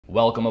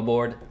Welcome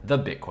aboard the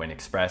Bitcoin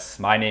Express.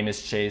 My name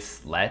is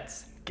Chase.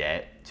 Let's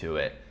get to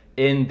it.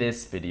 In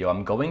this video,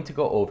 I'm going to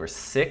go over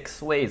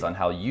 6 ways on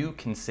how you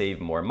can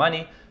save more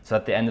money so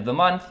at the end of the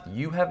month,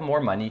 you have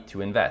more money to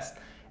invest.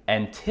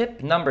 And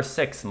tip number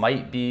 6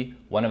 might be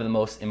one of the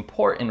most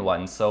important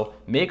ones, so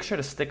make sure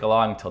to stick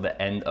along till the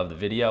end of the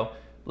video.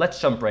 Let's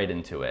jump right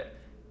into it.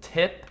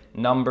 Tip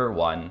number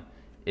 1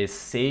 is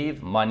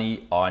save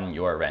money on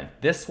your rent.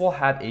 This will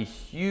have a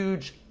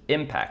huge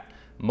impact.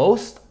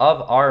 Most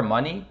of our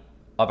money,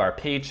 of our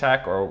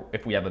paycheck, or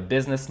if we have a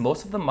business,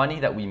 most of the money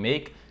that we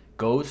make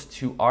goes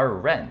to our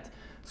rent.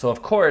 So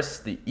of course,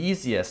 the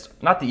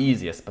easiest, not the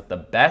easiest, but the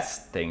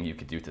best thing you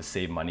could do to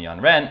save money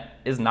on rent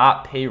is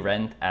not pay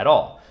rent at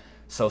all.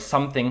 So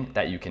something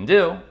that you can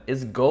do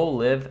is go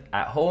live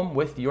at home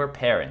with your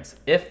parents,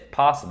 if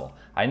possible.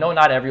 I know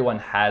not everyone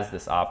has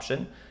this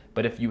option,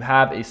 but if you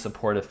have a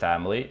supportive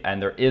family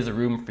and there is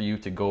room for you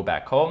to go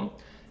back home,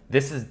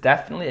 this is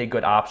definitely a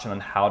good option on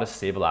how to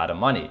save a lot of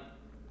money.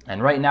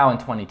 And right now in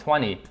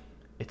 2020,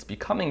 it's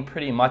becoming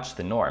pretty much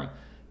the norm.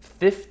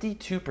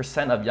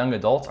 52% of young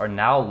adults are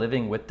now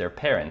living with their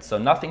parents, so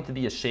nothing to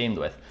be ashamed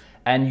with.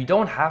 And you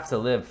don't have to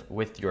live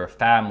with your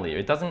family,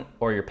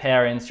 or your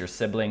parents, your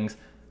siblings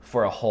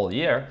for a whole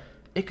year.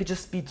 It could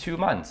just be 2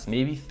 months,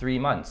 maybe 3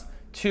 months.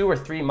 2 or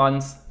 3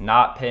 months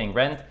not paying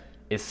rent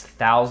is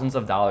thousands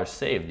of dollars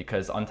saved,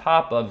 because on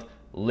top of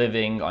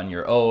living on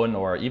your own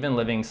or even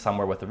living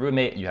somewhere with a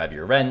roommate, you have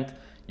your rent,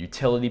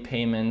 utility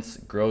payments,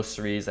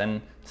 groceries,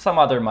 and some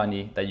other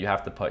money that you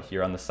have to put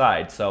here on the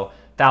side. So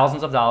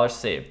thousands of dollars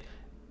saved.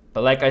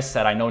 But like I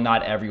said, I know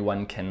not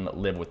everyone can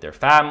live with their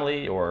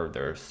family or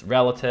their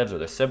relatives or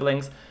their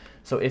siblings.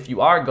 So if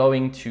you are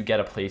going to get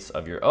a place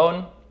of your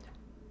own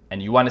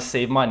and you want to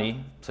save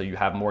money so you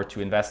have more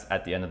to invest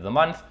at the end of the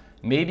month,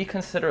 maybe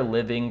consider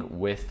living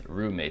with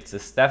roommates.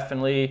 This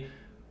definitely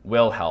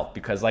will help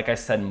because, like I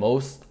said,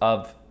 most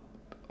of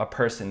a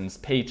person's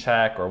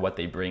paycheck or what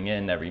they bring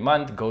in every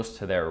month goes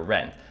to their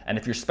rent. And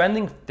if you're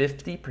spending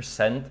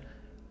 50%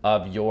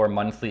 of your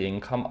monthly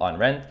income on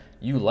rent,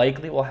 you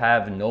likely will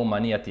have no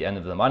money at the end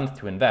of the month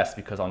to invest,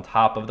 because on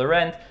top of the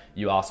rent,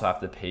 you also have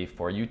to pay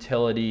for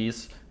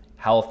utilities,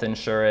 health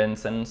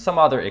insurance, and some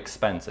other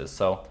expenses.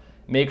 So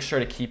make sure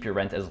to keep your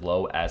rent as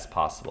low as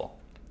possible.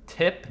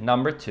 Tip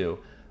number 2,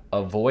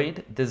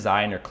 avoid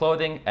designer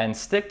clothing and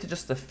stick to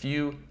just a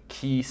few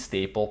key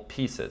staple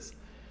pieces.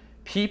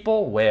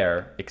 People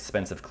wear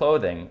expensive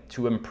clothing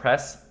to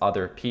impress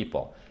other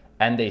people,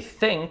 and they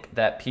think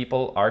that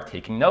people are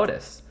taking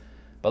notice.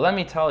 But let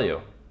me tell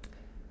you,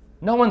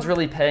 no one's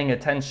really paying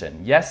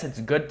attention. Yes,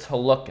 it's good to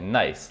look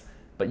nice,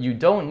 but you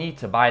don't need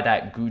to buy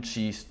that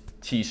Gucci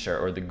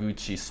t-shirt or the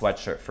Gucci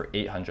sweatshirt for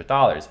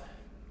 $800.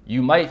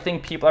 You might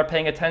think people are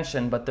paying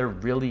attention, but they're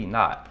really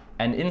not.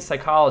 And in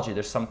psychology,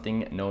 there's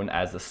something known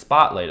as the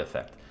spotlight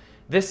effect.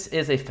 This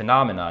is a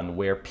phenomenon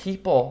where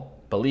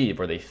people believe,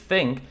 or they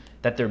think,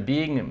 that they're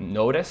being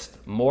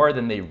noticed more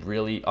than they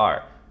really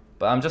are.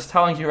 But I'm just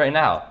telling you right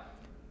now,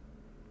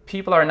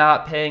 people are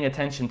not paying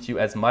attention to you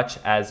as much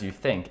as you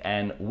think.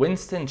 And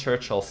Winston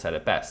Churchill said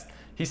it best.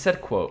 He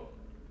said, quote,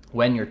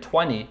 "When you're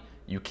 20,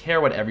 you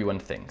care what everyone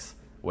thinks.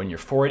 When you're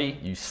 40,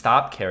 you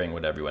stop caring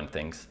what everyone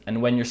thinks.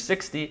 And when you're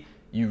 60,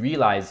 you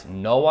realize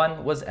no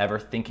one was ever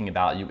thinking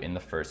about you in the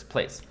first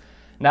place."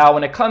 Now,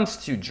 when it comes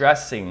to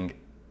dressing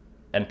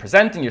and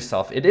presenting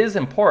yourself, it is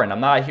important.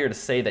 I'm not here to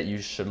say that you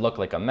should look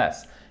like a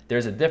mess.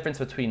 There's a difference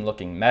between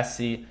looking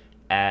messy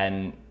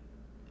and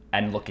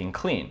looking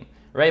clean,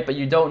 right? But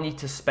you don't need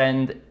to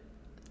spend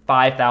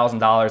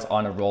 $5,000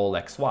 on a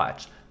Rolex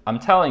watch. I'm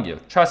telling you,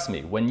 trust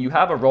me, when you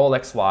have a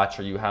Rolex watch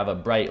or you have a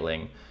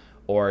Breitling,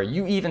 or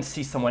you even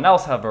see someone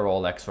else have a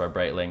Rolex or a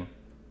Breitling,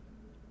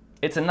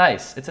 it's a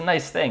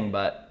nice thing,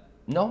 but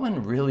no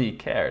one really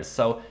cares.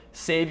 So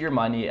save your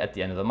money at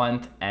the end of the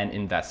month and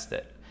invest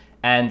it.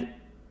 And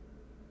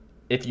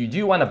if you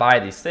do want to buy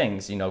these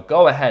things,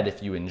 go ahead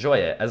if you enjoy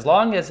it, as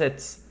long as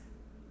it's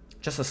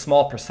just a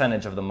small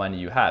percentage of the money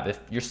you have. If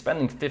you're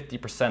spending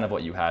 50% of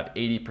what you have,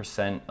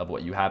 80% of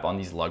what you have on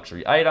these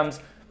luxury items,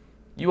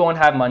 you won't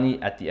have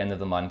money at the end of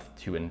the month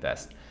to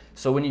invest.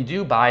 So when you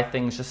do buy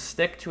things, just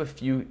stick to a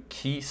few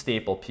key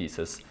staple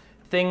pieces.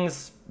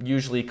 Things,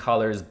 usually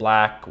colors,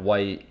 black,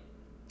 white,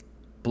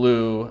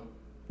 blue,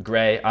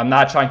 gray. I'm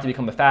not trying to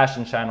become a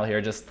fashion channel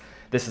here, just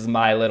this is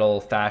my little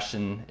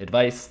fashion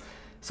advice.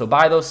 So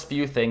buy those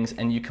few things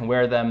and you can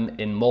wear them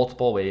in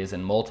multiple ways,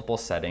 in multiple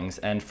settings.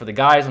 And for the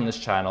guys on this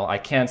channel, I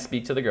can't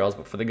speak to the girls,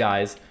 but for the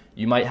guys,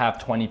 you might have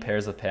 20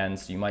 pairs of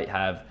pants, you might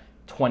have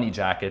 20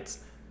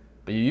 jackets,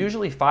 but you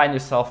usually find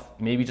yourself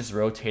maybe just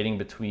rotating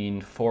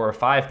between 4 or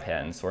 5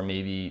 pants, or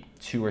maybe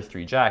 2 or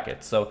 3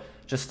 jackets. So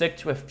just stick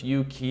to a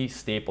few key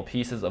staple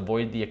pieces,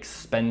 avoid the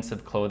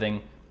expensive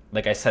clothing,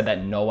 like I said,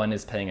 that no one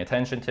is paying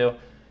attention to,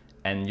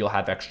 and you'll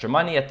have extra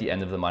money at the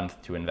end of the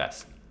month to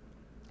invest.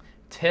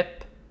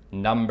 Tip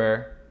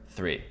number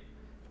 3,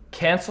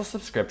 cancel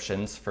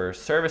subscriptions for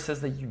services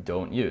that you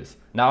don't use.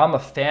 Now, I'm a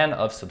fan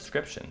of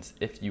subscriptions.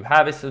 If you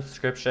have a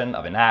subscription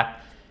of an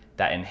app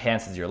that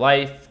enhances your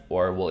life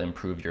or will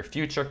improve your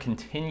future,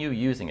 continue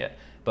using it.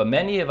 But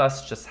many of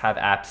us just have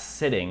apps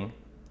sitting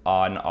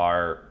on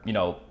our,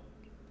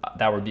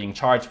 that we're being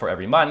charged for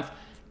every month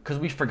because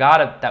we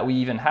forgot that we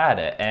even had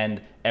it.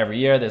 And every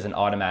year there's an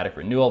automatic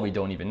renewal we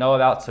don't even know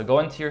about. So go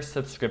into your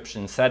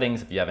subscription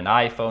settings. If you have an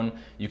iPhone,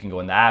 you can go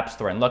in the App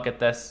Store and look at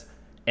this.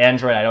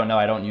 Android, I don't know,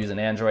 I don't use an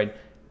Android,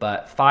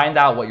 but find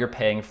out what you're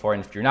paying for.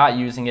 And if you're not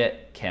using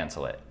it,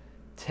 cancel it.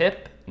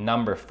 Tip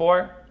number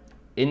 4,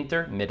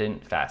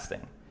 intermittent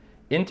fasting.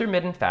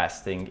 Intermittent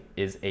fasting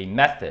is a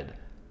method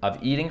of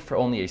eating for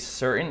only a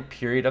certain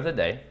period of the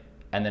day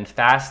and then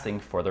fasting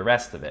for the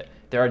rest of it.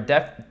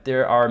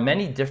 There are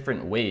many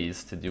different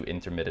ways to do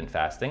intermittent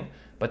fasting,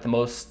 but the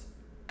most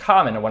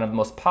common and one of the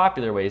most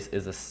popular ways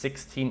is the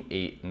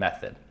 16-8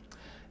 method.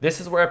 This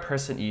is where a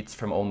person eats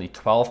from only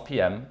 12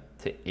 p.m.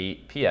 to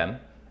 8 p.m.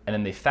 and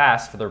then they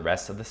fast for the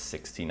rest of the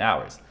 16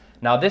 hours.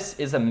 Now this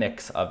is a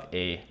mix of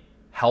a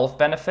health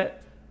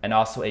benefit and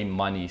also a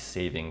money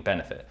saving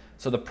benefit.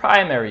 So the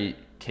primary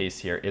case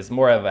here is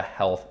more of a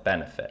health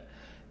benefit.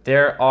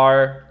 There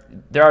are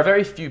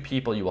very few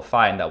people you will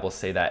find that will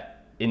say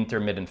that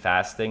intermittent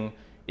fasting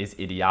is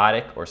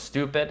idiotic or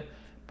stupid,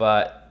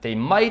 but they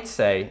might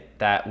say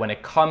that when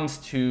it comes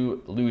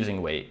to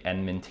losing weight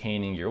and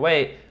maintaining your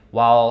weight,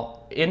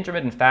 while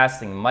intermittent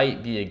fasting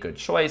might be a good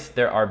choice,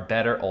 there are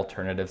better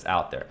alternatives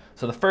out there.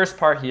 So the first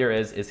part here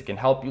is it can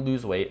help you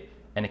lose weight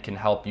and it can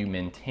help you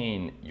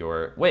maintain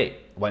your weight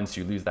once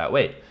you lose that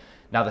weight.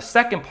 Now the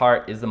second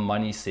part is the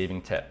money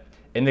saving tip.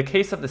 In the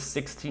case of the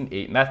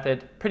 16-8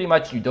 method, pretty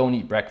much you don't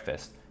eat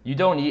breakfast. You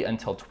don't eat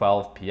until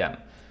 12 p.m.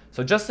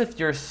 So just if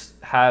you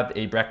have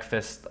a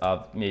breakfast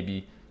of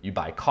maybe you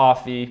buy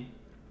coffee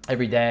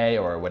every day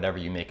or whatever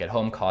you make at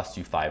home costs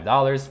you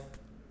 $5,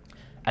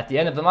 at the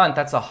end of the month,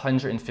 that's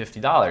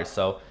 $150.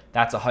 So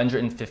that's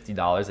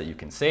 $150 that you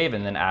can save.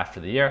 And then after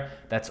the year,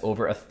 that's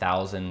over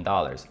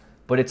 $1,000.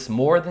 But it's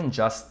more than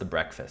just the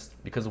breakfast,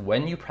 because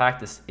when you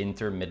practice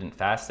intermittent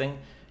fasting,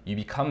 you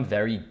become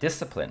very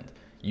disciplined.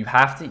 You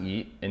have to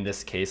eat, in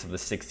this case of the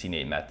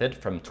 16-8 method,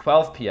 from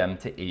 12 p.m.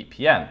 to 8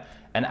 p.m.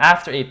 And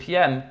after 8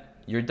 p.m.,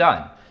 you're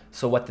done.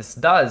 So what this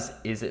does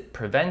is it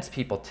prevents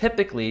people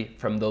typically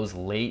from those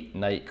late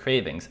night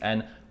cravings.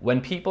 And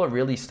when people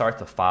really start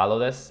to follow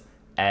this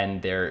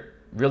and they're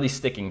really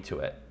sticking to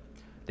it,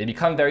 they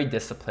become very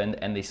disciplined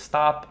and they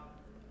stop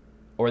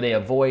or they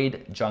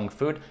avoid junk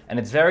food. And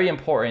it's very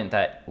important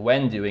that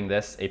when doing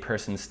this, a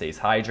person stays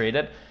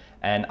hydrated.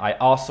 And I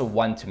also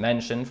want to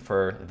mention,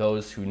 for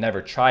those who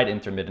never tried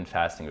intermittent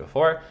fasting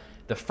before,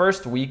 the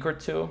first week or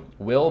two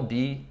will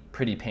be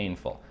pretty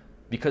painful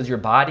because your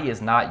body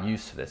is not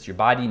used to this. Your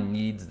body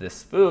needs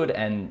this food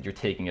and you're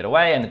taking it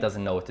away and it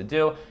doesn't know what to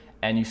do,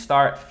 and you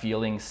start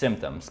feeling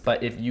symptoms.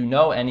 But if you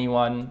know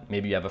anyone,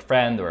 maybe you have a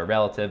friend or a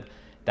relative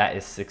that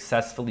is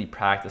successfully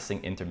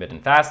practicing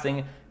intermittent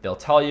fasting, they'll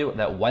tell you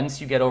that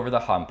once you get over the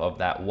hump of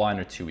that 1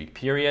 or 2 week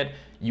period,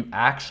 you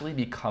actually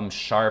become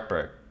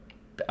sharper,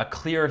 a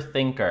clear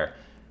thinker,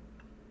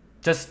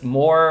 just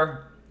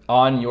more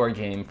on your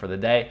game for the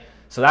day.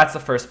 So that's the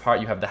first part.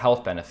 You have the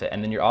health benefit,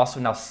 and then you're also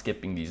now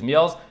skipping these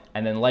meals,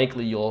 and then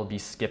likely you'll be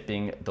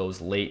skipping those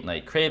late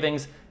night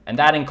cravings, and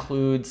that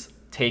includes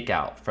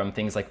takeout from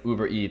things like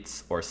Uber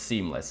Eats or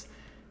Seamless.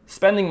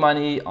 Spending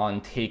money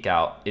on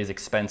takeout is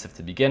expensive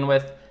to begin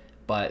with,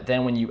 but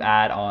then when you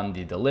add on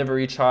the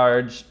delivery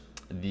charge,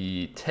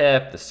 the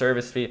tip, the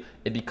service fee,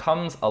 it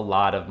becomes a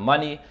lot of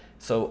money.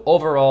 So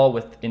overall,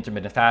 with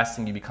intermittent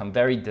fasting, you become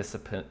very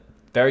disciplined,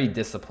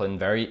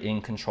 very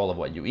in control of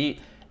what you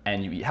eat,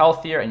 and you eat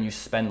healthier and you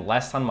spend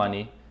less on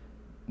money.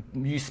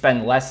 You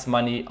spend less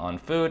money on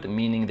food,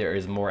 meaning there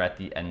is more at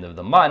the end of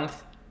the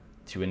month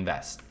to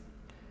invest.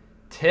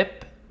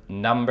 Tip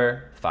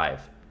number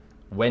 5.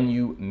 When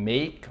you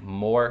make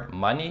more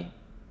money,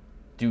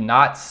 do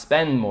not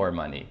spend more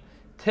money.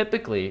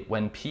 Typically,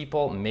 when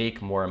people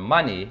make more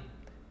money,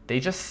 they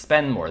just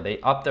spend more. They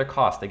up their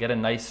cost. They get a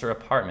nicer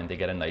apartment. They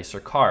get a nicer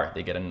car.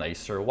 They get a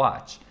nicer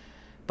watch.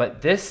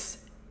 But this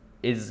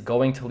is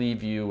going to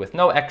leave you with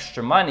no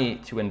extra money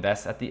to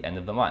invest at the end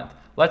of the month.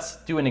 Let's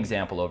do an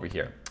example over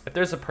here. If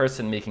there's a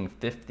person making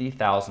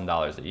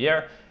 $50,000 a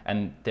year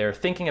and they're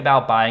thinking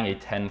about buying a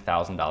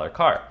 $10,000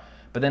 car,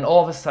 but then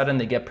all of a sudden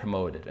they get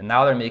promoted and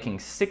now they're making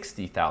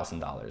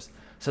 $60,000.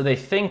 So they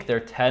think they're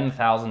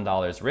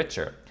 $10,000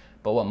 richer.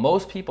 But what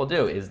most people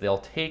do is they'll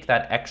take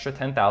that extra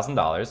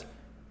 $10,000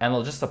 and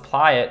they'll just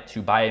apply it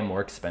to buy a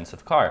more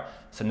expensive car.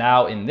 So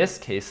now in this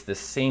case, this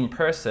same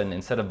person,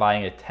 instead of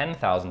buying a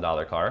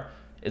 $10,000 car,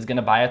 is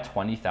gonna buy a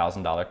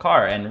 $20,000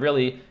 car. And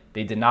really,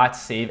 they did not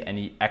save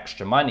any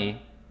extra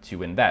money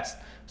to invest.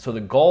 So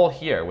the goal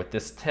here with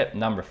this tip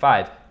number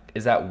 5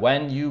 is that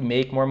when you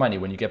make more money,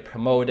 when you get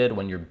promoted,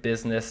 when your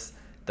business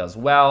does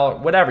well,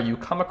 whatever, you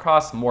come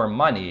across more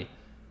money,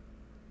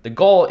 the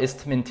goal is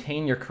to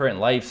maintain your current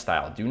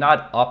lifestyle. Do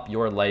not up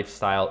your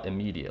lifestyle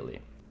immediately.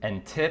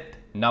 And tip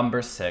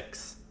number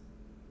 6,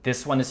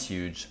 this one is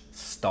huge: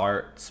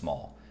 start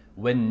small.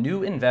 When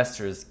new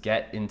investors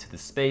get into the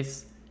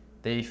space,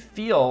 they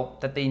feel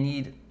that they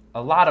need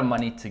a lot of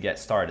money to get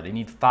started. They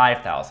need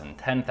 $5,000,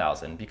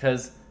 $10,000,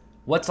 because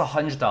What's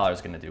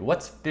 $100 gonna do?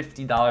 What's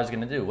 $50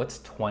 gonna do? What's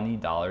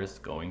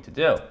 $20 going to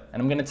do?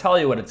 And I'm gonna tell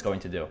you what it's going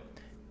to do.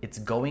 It's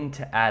going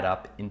to add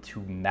up into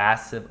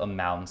massive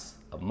amounts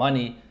of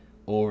money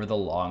over the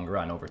long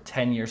run, over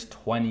 10 years,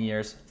 20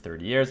 years,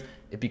 30 years.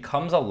 It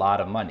becomes a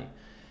lot of money.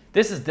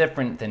 This is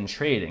different than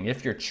trading.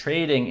 If you're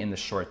trading in the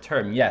short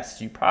term,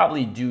 yes, you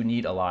probably do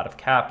need a lot of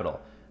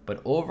capital,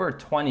 but over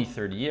 20,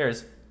 30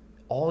 years,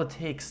 all it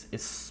takes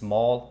is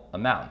small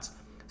amounts.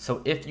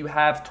 So if you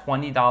have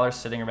 $20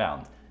 sitting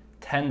around,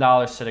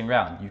 $10 sitting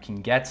around, you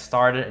can get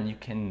started and you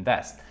can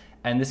invest.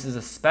 And this is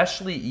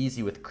especially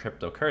easy with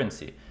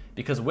cryptocurrency,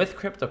 because with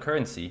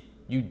cryptocurrency,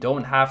 you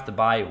don't have to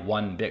buy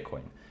one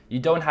Bitcoin. You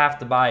don't have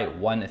to buy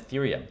one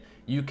Ethereum.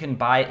 You can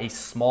buy a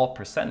small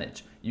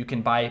percentage. You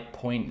can buy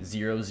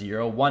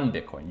 0.001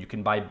 Bitcoin. You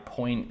can buy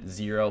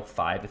 0.05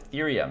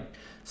 Ethereum.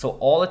 So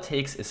all it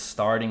takes is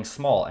starting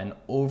small, and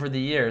over the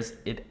years,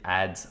 it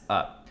adds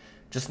up.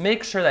 Just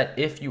make sure that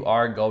if you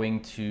are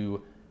going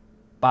to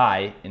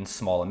buy in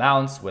small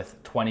amounts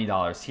with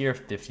 $20 here,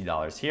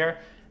 $50 here,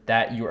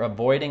 that you're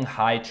avoiding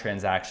high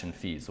transaction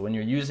fees. When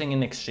you're using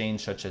an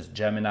exchange such as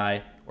Gemini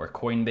or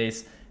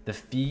Coinbase, the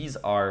fees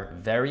are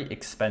very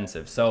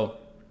expensive. So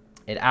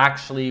it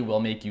actually will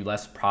make you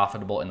less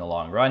profitable in the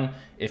long run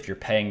if you're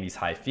paying these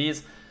high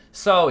fees.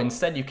 So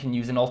instead you can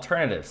use an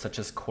alternative such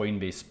as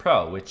Coinbase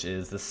Pro, which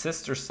is the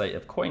sister site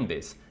of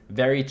Coinbase.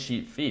 Very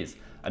cheap fees.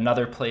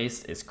 Another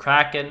place is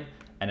Kraken,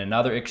 and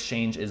another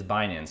exchange is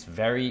Binance.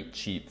 Very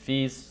cheap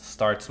fees,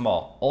 start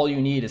small. All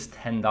you need is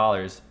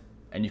 $10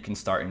 and you can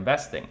start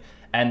investing.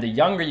 And the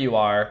younger you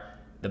are,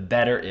 the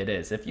better it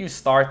is. If you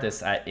start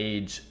this at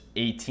age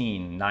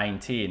 18,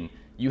 19,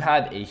 you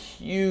have a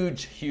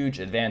huge, huge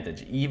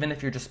advantage, even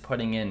if you're just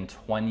putting in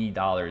 $20,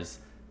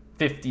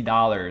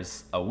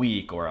 $50 a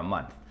week or a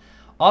month.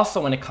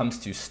 Also, when it comes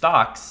to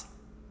stocks,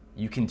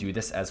 you can do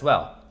this as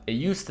well. It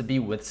used to be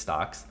with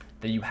stocks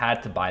that you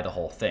had to buy the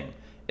whole thing.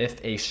 If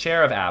a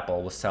share of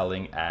Apple was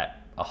selling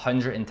at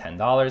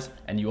 $110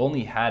 and you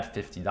only had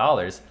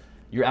 $50,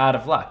 you're out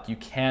of luck. You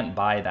can't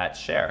buy that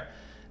share.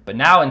 But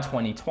now in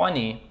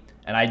 2020,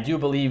 and I do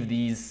believe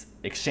these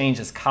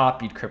exchanges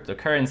copied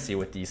cryptocurrency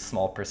with these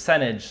small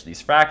percentage,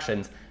 these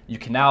fractions, you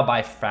can now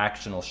buy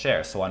fractional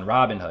shares. So on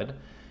Robinhood,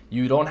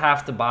 you don't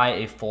have to buy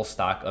a full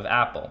stock of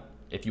Apple.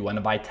 If you want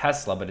to buy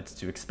Tesla, but it's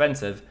too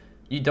expensive,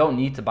 you don't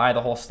need to buy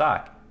the whole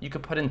stock. You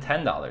could put in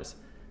 $10.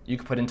 You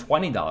could put in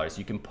 $20.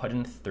 You can put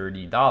in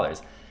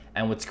 $30.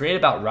 And what's great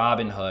about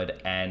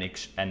Robinhood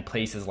and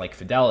places like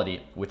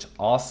Fidelity, which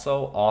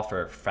also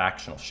offer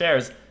fractional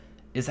shares,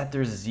 is that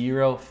there's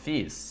zero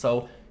fees.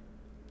 So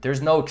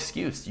there's no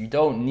excuse. You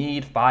don't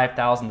need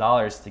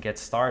 $5,000 to get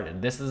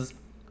started. This is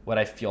what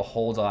I feel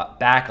holds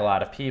back a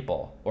lot of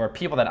people, or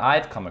people that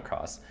I've come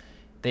across.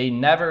 They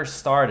never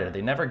started,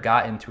 they never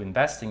got into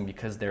investing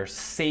because they're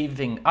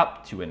saving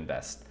up to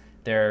invest.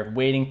 They're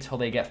waiting till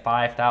they get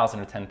 5,000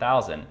 or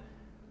 10,000.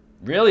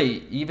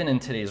 Really, even in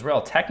today's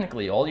world,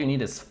 technically all you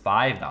need is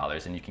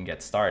 $5 and you can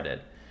get started.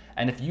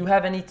 And if you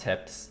have any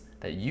tips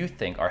that you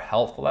think are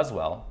helpful as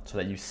well, so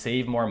that you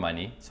save more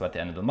money, so at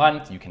the end of the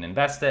month you can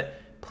invest it,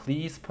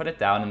 please put it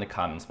down in the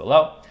comments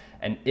below.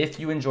 And if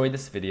you enjoyed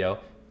this video,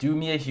 do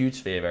me a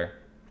huge favor.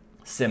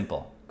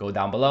 Simple. Go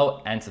down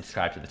below and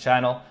subscribe to the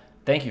channel.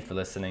 Thank you for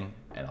listening,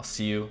 and I'll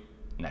see you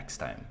next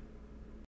time.